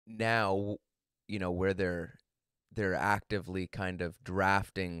now, where they're actively kind of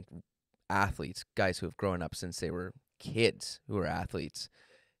drafting athletes, guys who have grown up since they were kids who are athletes.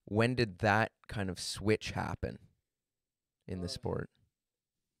 When did that kind of switch happen in the sport?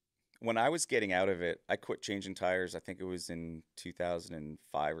 When I was getting out of it, I quit changing tires. I think it was in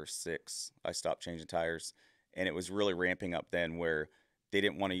 2005 or 6. I stopped changing tires, and it was really ramping up then where they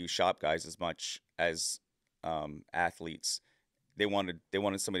didn't want to use shop guys as much as athletes. They wanted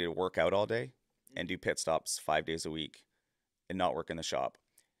somebody to work out all day and do pit stops 5 days a week and not work in the shop.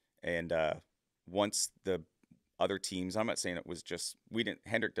 And once the other teams, I'm not saying it was just we didn't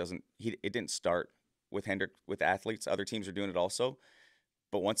Hendrick doesn't he it didn't start with Hendrick with athletes. Other teams are doing it also,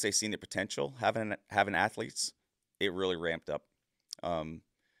 but once they seen the potential having athletes, it really ramped up. Um,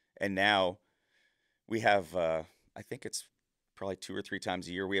 and now we have I think it's probably 2 or 3 times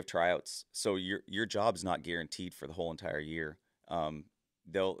a year we have tryouts. So your job's not guaranteed for the whole entire year. Um,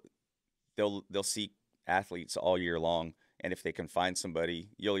 they'll they'll seek athletes all year long, and if they can find somebody,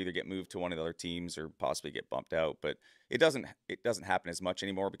 you'll either get moved to one of the other teams or possibly get bumped out. But it doesn't happen as much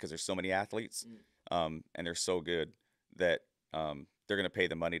anymore because there's so many athletes, and they're so good that they're going to pay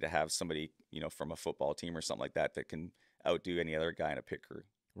the money to have somebody from a football team or something like that that can outdo any other guy in a pit crew.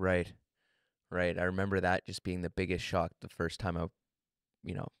 Right, right. I remember that just being the biggest shock the first time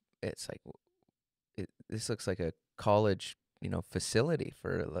you know, it's like this looks like a college, facility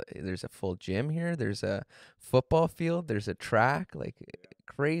there's a full gym here, there's a football field, there's a track, like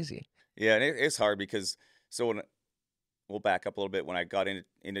crazy. Yeah, and it's hard because so when we'll back up a little bit. When I got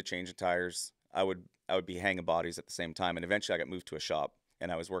into changing tires, I would be hanging bodies at the same time, and eventually I got moved to a shop,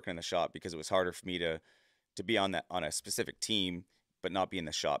 and I was working in the shop because it was harder for me to be on a specific team, but not be in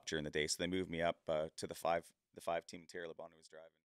the shop during the day. So they moved me up to the five team Terry Labonte was driving.